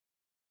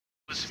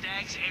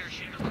Stag's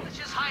airship. Let's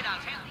just hide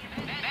out here.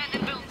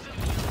 Abandoned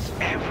buildings.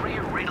 Every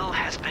riddle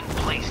has been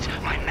placed.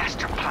 My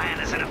master plan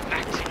is in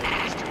effect.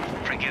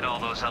 Forget all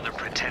those other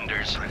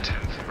pretenders.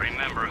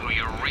 Remember who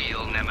your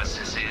real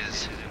nemesis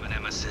is.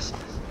 Nemesis.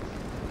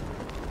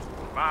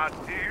 My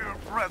dear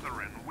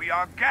brethren, we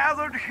are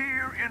gathered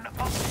here in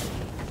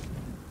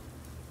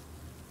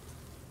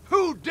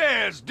Who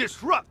dares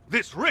disrupt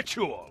this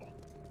ritual?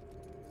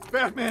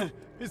 Batman,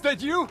 is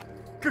that you?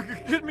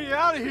 Get me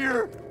out of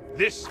here!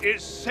 This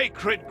is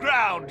sacred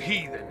ground,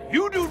 heathen.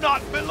 You do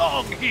not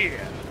belong here.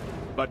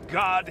 But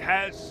God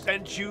has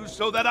sent you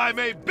so that I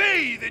may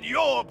bathe in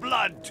your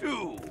blood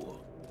too.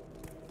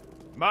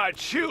 My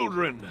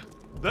children,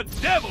 the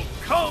devil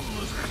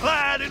comes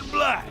clad in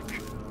black.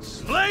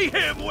 Slay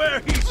him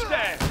where he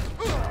stands.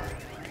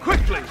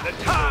 Quickly, the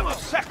time of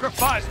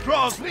sacrifice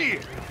draws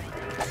near.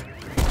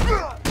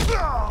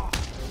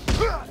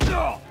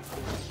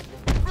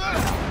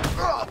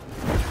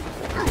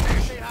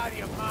 Say hi to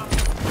your mom.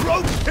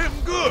 Roast him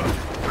good.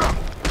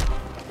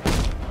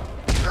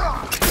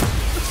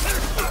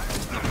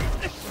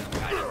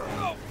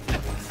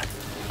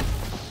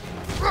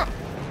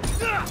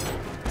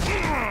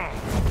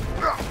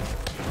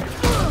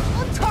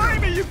 Untie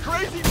me, you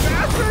crazy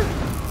bastard!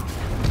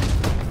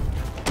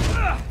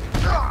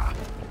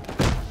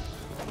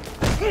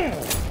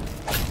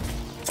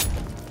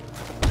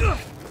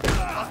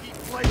 Lucky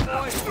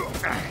playboy!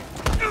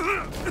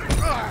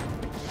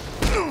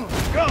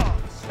 God,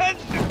 send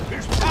him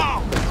his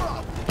power!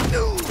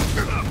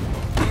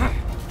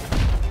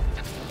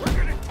 We're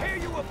gonna tear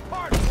you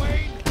apart,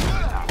 Wayne!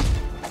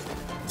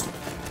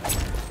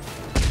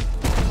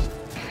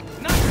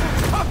 Not so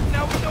tough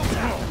now with no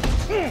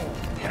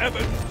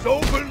Heavens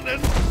open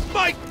and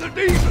smite the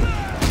demon!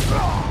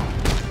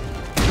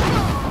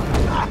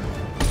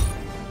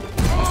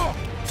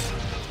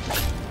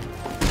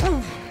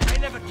 I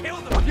never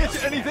killed them! I'll get you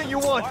anything you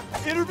want!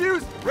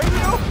 Interviews,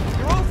 radio,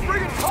 your own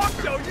friggin' talk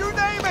show, you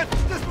name it!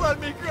 Just let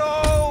me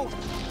go!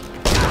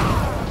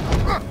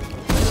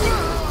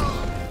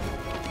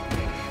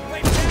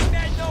 Wait,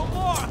 Batman no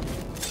more!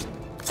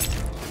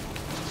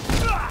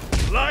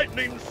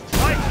 Lightning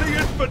strike the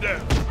infidel!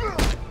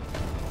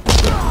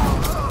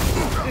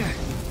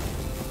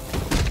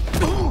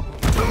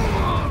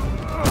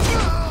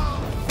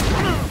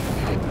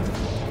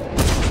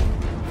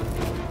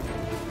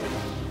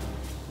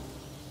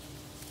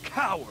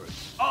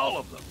 Cowards, all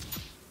of them.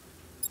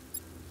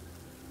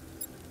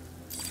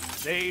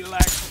 They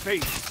lack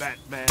faith,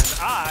 Batman.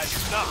 I do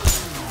not.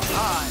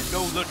 I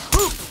know the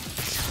truth.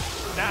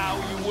 Now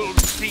you will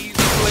see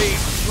the blade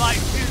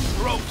slice his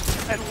throat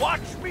and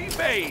watch me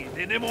bathe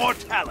in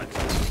immortality.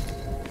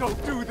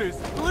 Don't do this,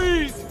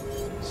 please!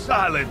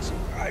 Silence.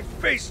 I've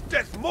faced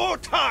death more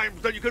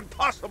times than you can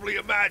possibly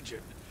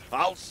imagine.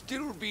 I'll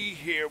still be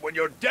here when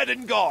you're dead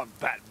and gone,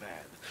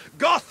 Batman.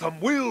 Gotham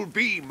will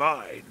be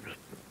mine.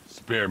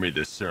 Spare me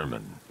this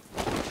sermon.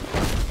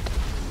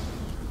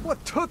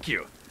 What took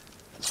you?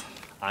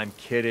 I'm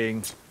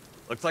kidding.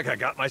 Looks like I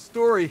got my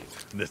story.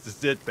 This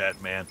is it,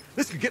 Batman.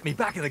 This could get me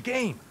back in the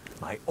game.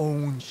 My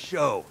own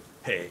show.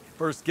 Hey,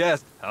 first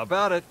guest, how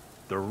about it?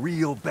 The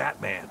real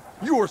Batman.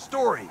 Your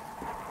story.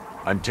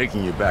 I'm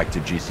taking you back to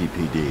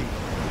GCPD.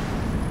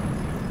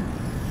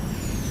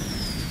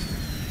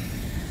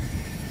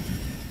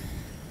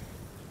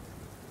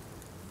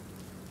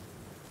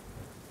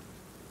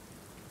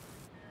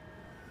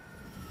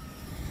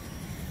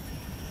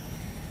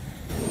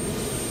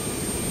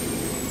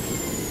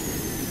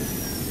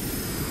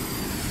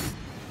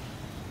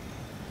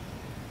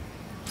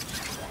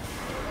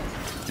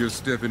 You're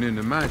stepping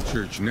into my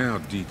church now,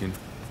 Deacon.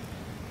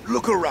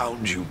 Look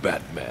around you,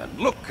 Batman.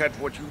 Look at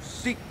what you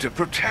seek to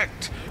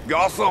protect.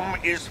 Gotham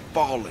is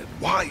fallen.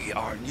 Why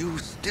are you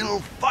still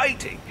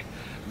fighting?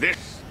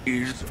 This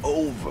is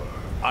over.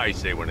 I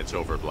say when it's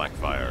over,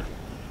 Blackfire.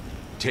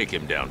 Take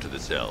him down to the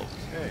cells.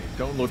 Hey,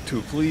 don't look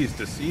too pleased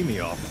to see me,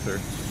 officer.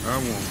 I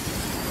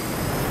won't.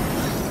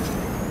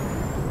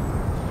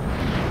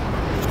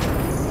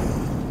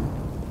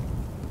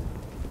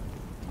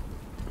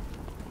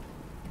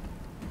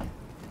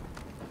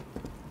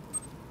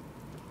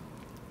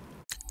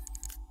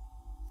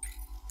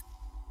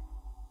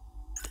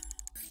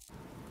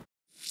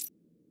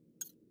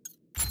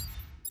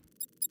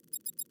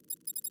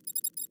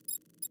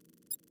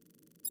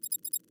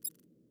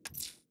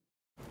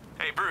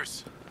 Hey,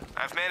 Bruce.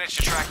 I've managed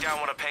to track down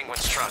one of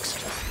Penguin's trucks.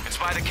 It's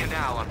by the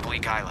canal on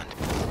Bleak Island.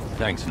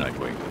 Thanks,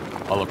 Nightwing.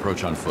 I'll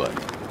approach on foot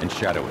and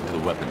shadow it to the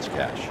weapons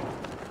cache.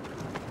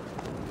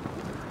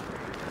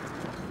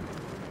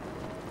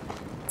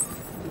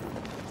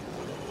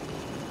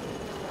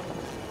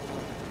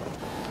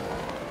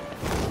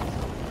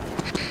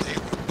 They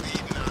were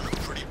beating on him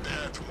pretty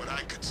bad from what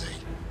I could see.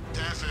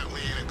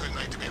 Definitely ain't a good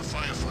night to be a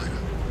firefighter.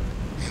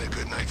 Ain't a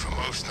good night for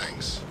most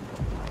things.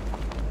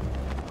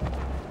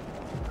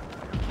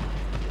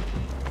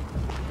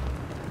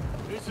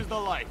 This is the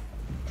life.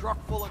 Truck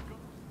full of...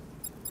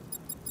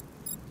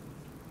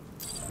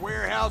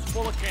 Warehouse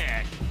full of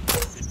cash.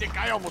 You think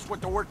I almost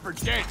went to work for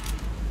Dent?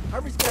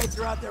 Harvey's guys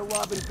are out there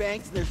robbing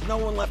banks and there's no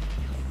one left.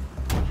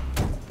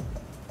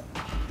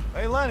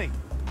 Hey, Lenny.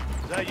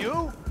 Is that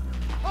you?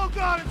 Oh,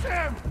 God, it's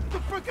him! The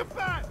frickin'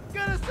 bat!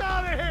 Get us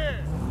out of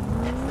here!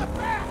 It's the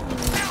bat!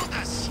 Found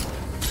us!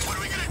 What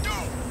are we gonna do?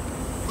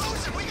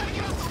 Lose him! We gotta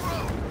get off the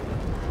road!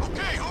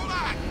 Okay, hold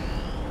on!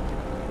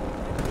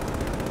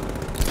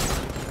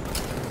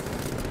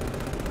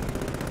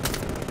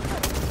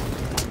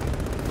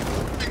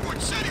 Penguin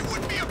said he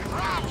wouldn't be a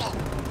problem!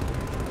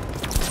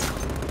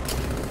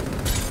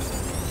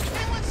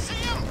 Anyone see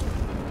him?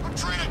 I'm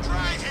trying to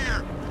drive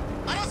here!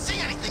 I don't see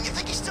anything. You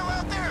think he's still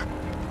out there?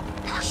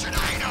 How should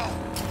I know?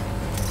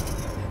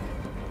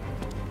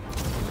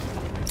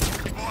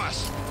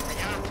 Boss, we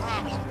got a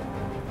problem.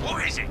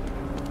 What is it?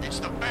 It's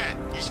the bat.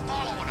 He's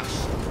following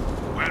us.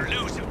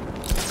 We'll lose him.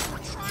 We're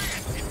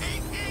trying. It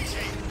ain't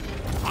easy.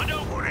 I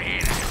don't want to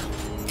hear that.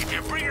 If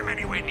you bring him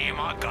anywhere near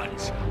my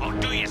guns, I'll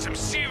do you some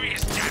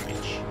serious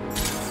damage.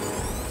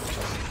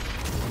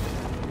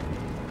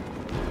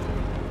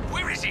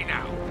 Where is he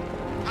now?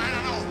 I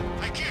don't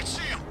know. I can't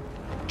see him.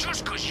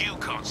 Just 'cause you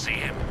can't see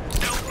him,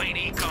 don't mean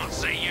he can't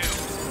see you.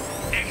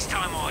 Next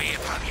time I hear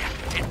from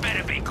you, it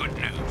better be good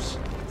news.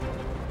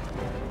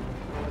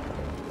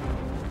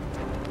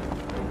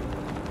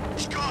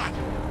 He's gone.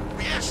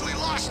 We actually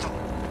lost him.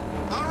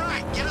 All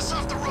right, get us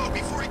off the road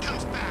before he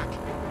comes back.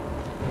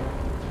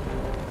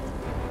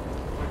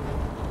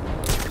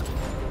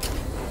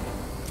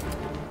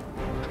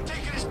 I'm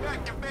taking us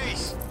back to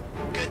base.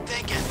 Good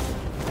thinking.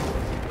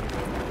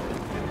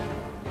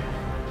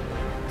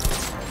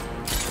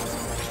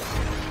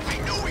 I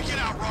knew we could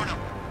outrun him.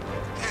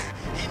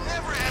 He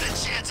never had a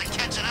chance of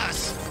catching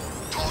us.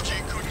 Told you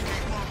he couldn't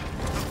keep up.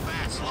 The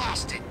bats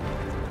lost it.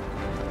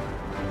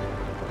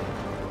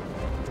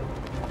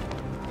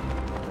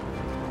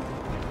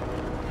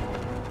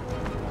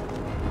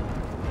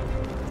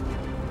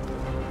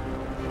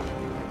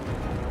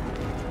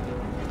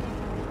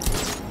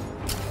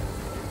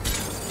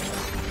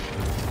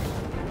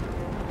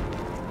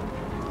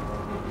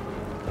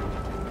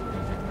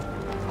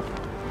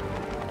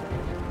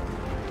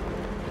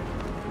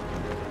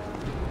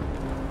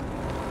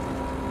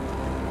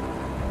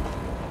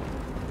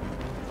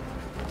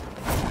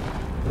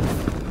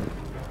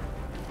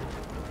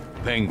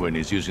 Penguin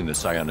is using the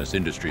Sionis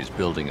Industries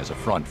building as a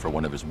front for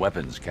one of his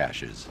weapons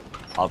caches.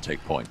 I'll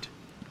take point.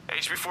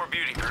 Age before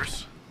beauty,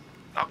 Bruce.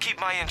 I'll keep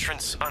my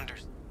entrance under...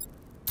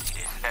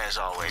 as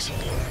always.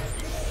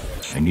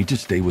 I need to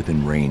stay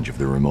within range of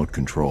the remote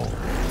control.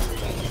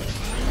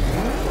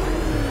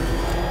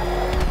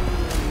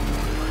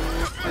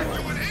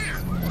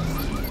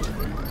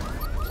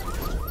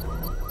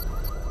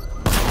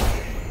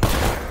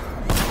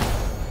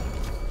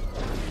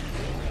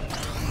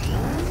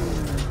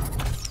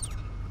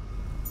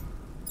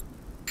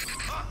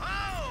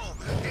 Oh,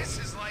 this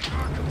is like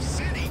Arkham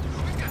City.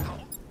 We've got the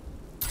whole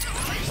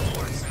place to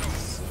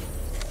ourselves.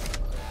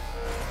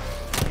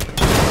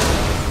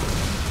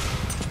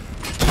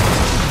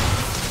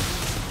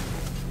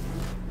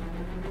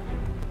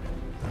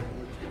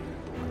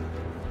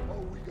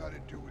 All we gotta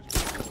do is...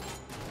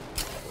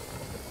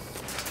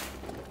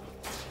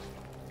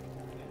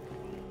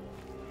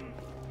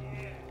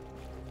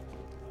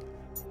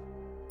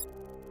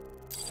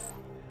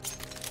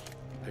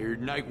 I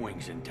heard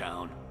Nightwing's in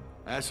town.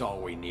 That's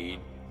all we need.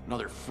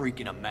 Another freak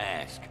in a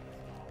mask.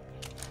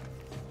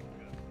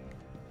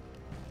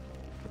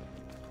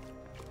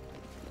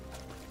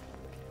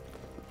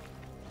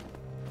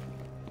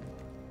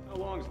 How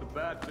long's the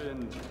bat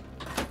been,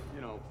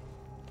 you know,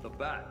 the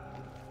bat?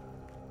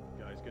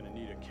 Guy's gonna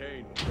need a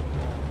cane.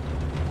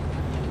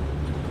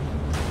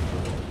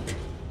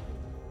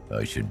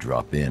 I should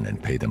drop in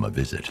and pay them a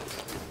visit.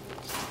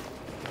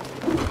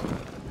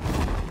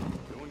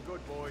 Doing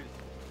good, boys.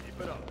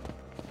 Keep it up.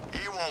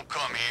 He won't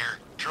come here.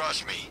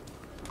 Trust me.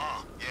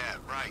 Oh, yeah,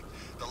 right.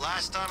 The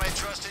last time I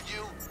trusted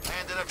you, I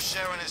ended up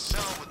sharing his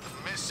cell with the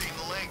missing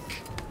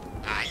link.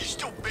 Ah, you're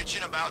still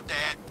bitching about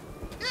that?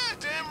 Yeah,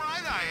 damn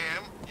right I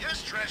am. Your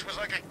stretch was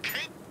like a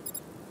cake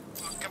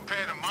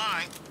compared to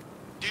mine.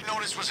 Didn't know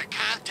this was a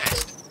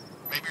contest.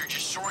 Maybe you're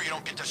just sore you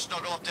don't get to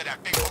snuggle up to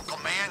that big Uncle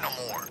Man no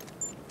more.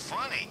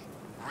 Funny.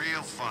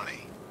 Real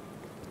funny.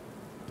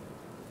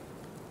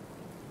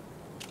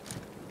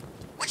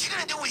 What you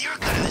gonna do with your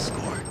cut of the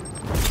score?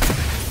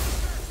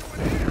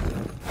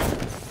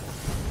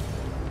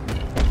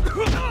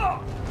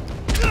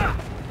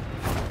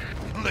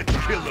 Let's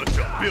kill us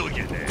a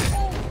billionaire.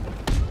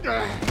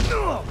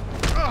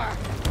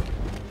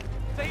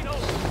 Say no.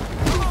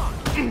 Come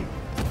on.